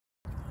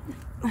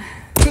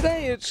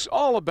Today it's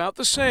all about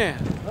the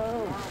sand.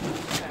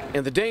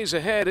 In the days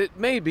ahead, it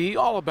may be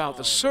all about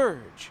the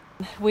surge.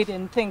 We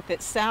didn't think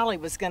that Sally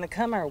was going to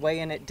come our way,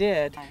 and it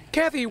did.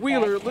 Kathy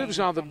Wheeler lives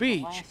on the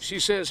beach. She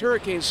says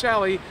Hurricane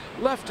Sally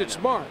left its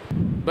mark.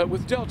 But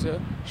with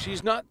Delta,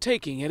 she's not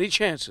taking any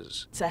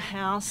chances. It's a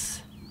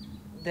house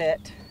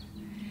that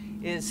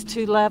is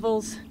 2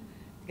 levels.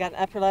 You got an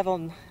upper level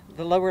and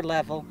the lower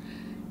level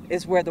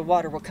is where the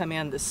water will come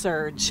in, the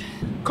surge.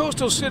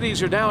 Coastal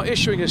cities are now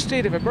issuing a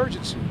state of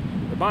emergency,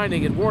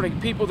 reminding and warning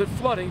people that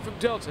flooding from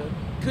Delta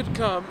could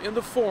come in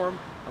the form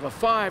of a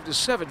 5 to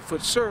 7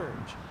 foot surge.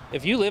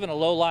 If you live in a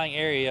low-lying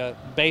area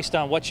based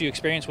on what you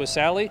experienced with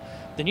Sally,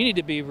 then you need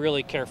to be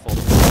really careful.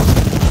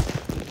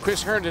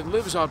 Chris Herndon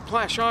lives on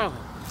Plash Island.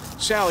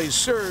 Sally's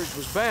surge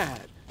was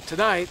bad.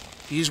 Tonight,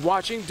 he's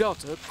watching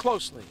Delta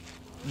closely.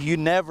 You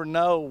never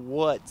know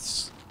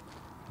what's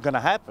going to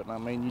happen. I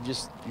mean, you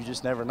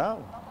just never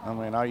know. I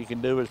mean, all you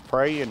can do is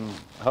pray and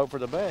hope for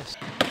the best.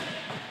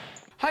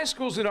 High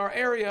schools in our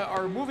area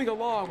are moving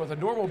along with a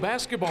normal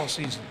basketball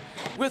season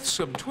with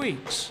some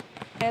tweaks.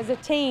 As a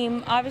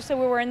team, obviously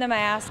we're wearing the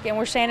mask and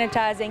we're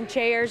sanitizing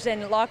chairs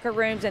and locker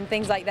rooms and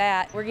things like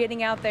that. We're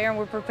getting out there and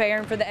we're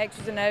preparing for the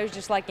X's and O's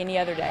just like any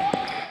other day.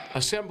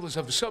 A semblance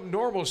of some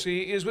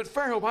normalcy is what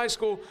Fairhope High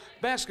School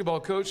basketball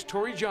coach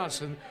Tori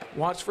Johnson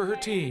wants for her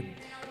team.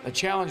 The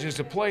challenge is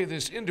to play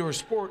this indoor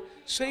sport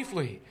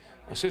safely.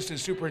 Assistant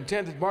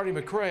Superintendent Marty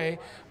McCrae,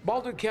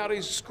 Baldwin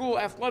County's school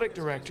athletic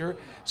director,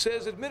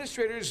 says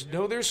administrators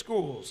know their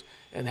schools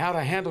and how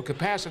to handle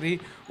capacity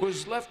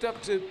was left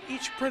up to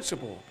each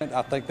principal.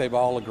 I think they've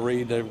all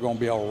agreed they're going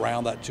to be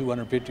around that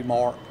 250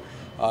 mark,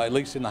 at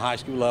least in the high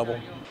school level.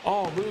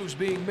 All moves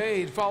being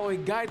made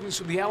following guidance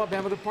from the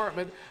Alabama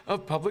Department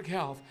of Public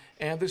Health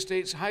and the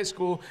state's High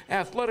School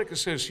Athletic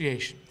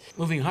Association.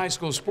 Moving high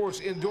school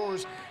sports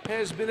indoors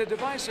has been a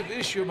divisive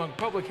issue among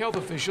public health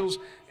officials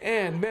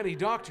and many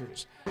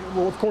doctors.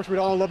 Well, of course, we'd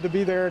all love to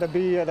be there to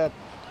be at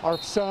our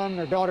son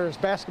or daughter's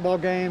basketball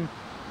game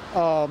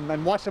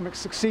and watch them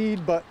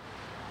succeed, but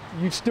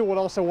you still would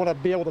also want to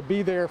be able to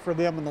be there for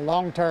them in the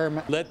long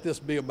term. Let this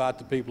be about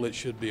the people it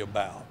should be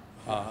about,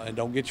 and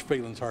don't get your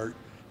feelings hurt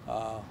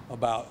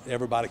about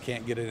everybody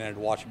can't get in there to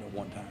watch them at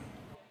one time.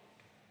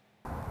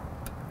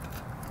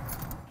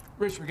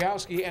 Rich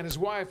Rogowski and his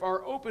wife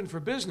are open for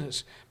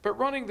business, but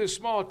running this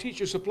small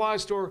teacher supply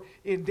store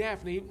in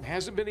Daphne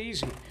hasn't been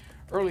easy.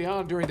 Early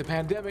on during the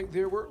pandemic,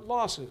 there were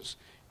losses.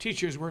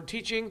 Teachers weren't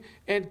teaching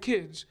and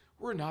kids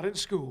were not in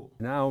school.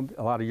 Now,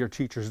 a lot of your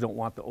teachers don't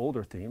want the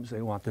older themes,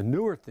 they want the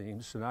newer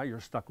themes, so now you're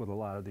stuck with a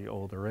lot of the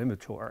older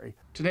inventory.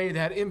 Today,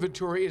 that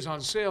inventory is on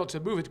sale to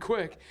move it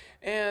quick,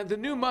 and the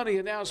new money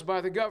announced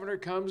by the governor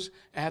comes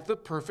at the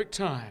perfect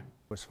time.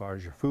 As far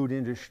as your food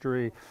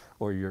industry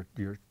or your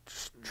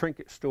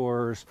trinket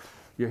stores,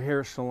 your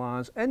hair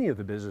salons, any of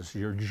the businesses,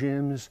 your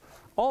gyms,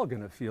 all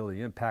going to feel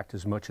the impact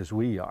as much as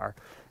we are.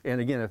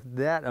 And again, if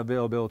that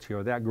availability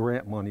or that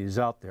grant money is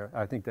out there,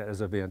 I think that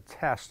is a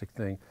fantastic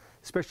thing,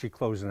 especially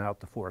closing out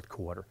the fourth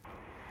quarter.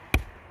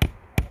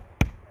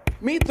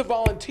 Meet the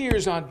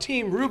volunteers on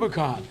Team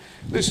Rubicon.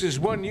 This is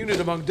one unit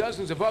among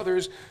dozens of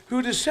others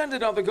who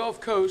descended on the Gulf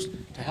Coast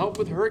to help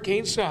with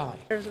Hurricane Sally.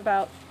 There's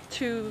about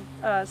 2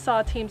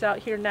 SAW teams out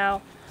here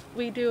now.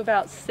 We do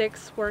about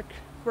 6 work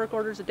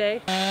orders a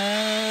day.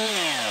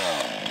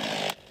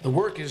 The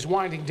work is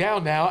winding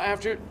down now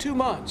after 2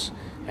 months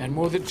and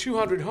more than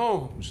 200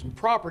 homes and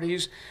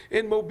properties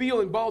in Mobile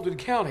and Baldwin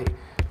County.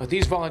 But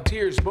these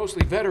volunteers,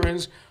 mostly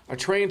veterans, are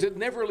trained to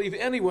never leave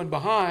anyone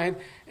behind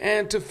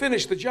and to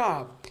finish the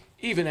job,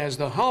 even as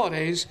the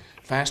holidays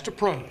fast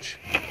approach.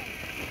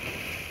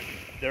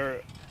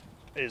 There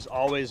is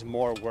always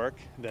more work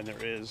than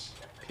there is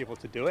people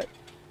to do it.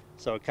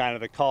 So kind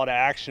of the call to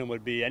action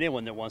would be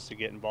anyone that wants to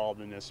get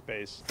involved in this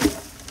space.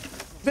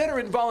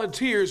 Veteran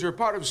volunteers are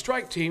part of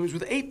strike teams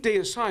with 8-day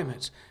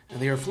assignments, and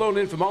they are flown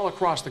in from all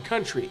across the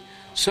country.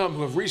 Some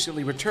who have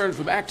recently returned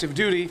from active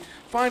duty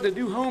find a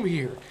new home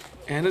here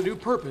and a new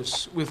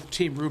purpose with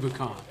Team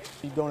Rubicon.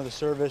 You go into the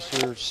service,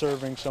 you're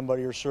serving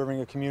somebody, you're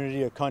serving a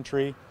community, a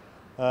country.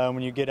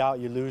 When you get out,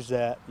 you lose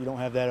that. You don't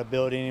have that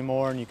ability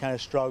anymore, and you kind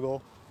of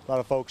struggle. A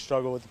lot of folks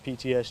struggle with the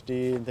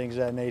PTSD and things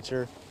of that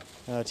nature.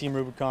 Team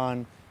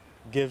Rubicon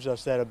gives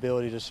us that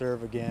ability to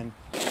serve again.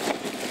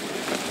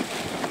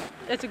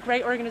 It's a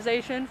great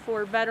organization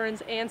for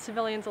veterans and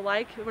civilians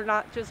alike. We're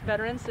not just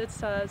veterans,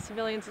 it's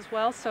civilians as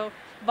well. So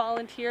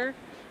volunteer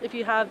if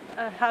you have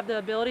the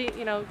ability,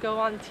 go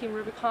on Team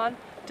Rubicon,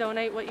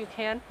 donate what you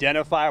can.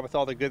 Identify with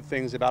all the good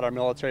things about our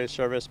military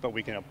service, but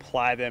we can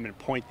apply them and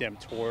point them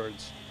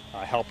towards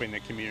helping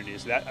the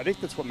communities. I think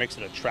that's what makes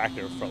it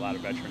attractive for a lot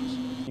of veterans.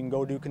 You can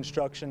go do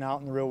construction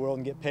out in the real world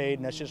and get paid,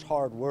 and that's just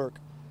hard work.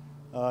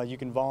 You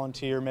can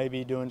volunteer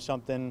maybe doing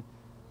something,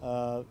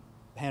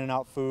 handing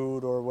out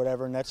food or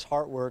whatever, and that's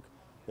hard work.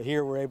 But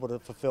here we're able to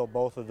fulfill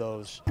both of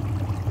those.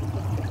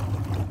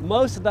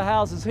 Most of the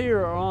houses here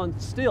are on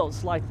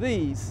stilts like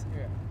these,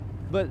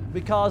 but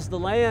because the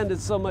land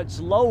is so much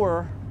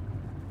lower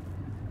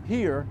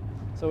here,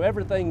 so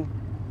everything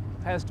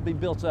has to be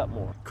built up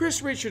more.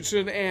 Chris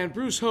Richardson and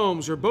Bruce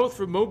Holmes are both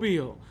from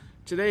Mobile.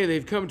 Today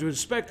they've come to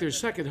inspect their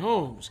second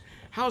homes,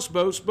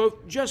 houseboats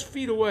both just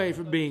feet away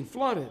from being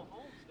flooded.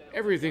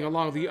 Everything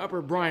along the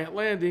upper Bryant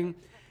Landing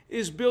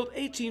is built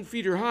 18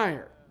 feet or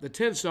higher. The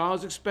tensile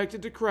is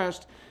expected to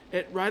crest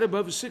at right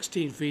above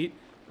 16 feet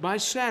by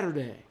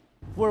Saturday.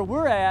 Where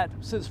we're at,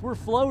 since we're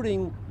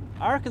floating,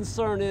 our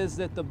concern is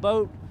that the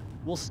boat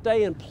will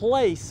stay in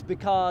place,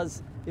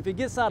 because if it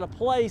gets out of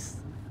place,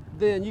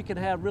 then you can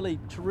have really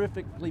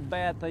terrifically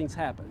bad things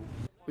happen.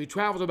 We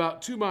traveled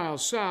about 2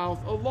 miles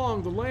south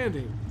along the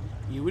landing.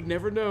 You would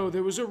never know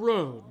there was a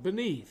road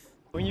beneath.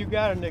 When you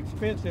got an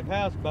expensive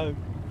houseboat,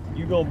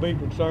 you're gonna be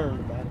concerned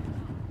about it.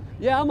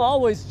 Yeah, I'm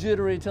always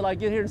jittery until I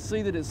get here and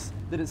see that it's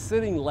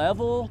sitting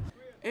level.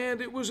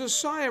 And it was a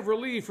sigh of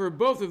relief for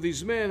both of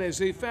these men as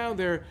they found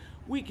their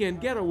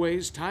weekend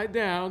getaways tied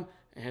down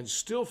and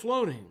still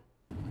floating.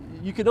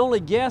 You can only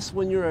guess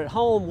when you're at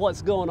home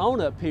what's going on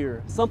up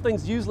here.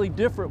 Something's usually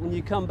different when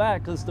you come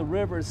back because the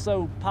river is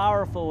so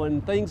powerful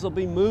and things will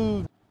be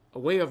moved. A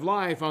way of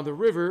life on the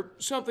river,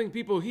 something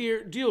people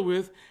here deal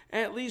with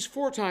at least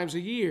 4 times a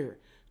year,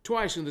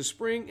 twice in the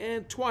spring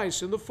and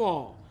twice in the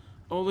fall.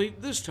 Only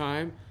this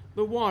time,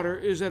 the water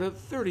is at a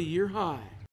 30-year high.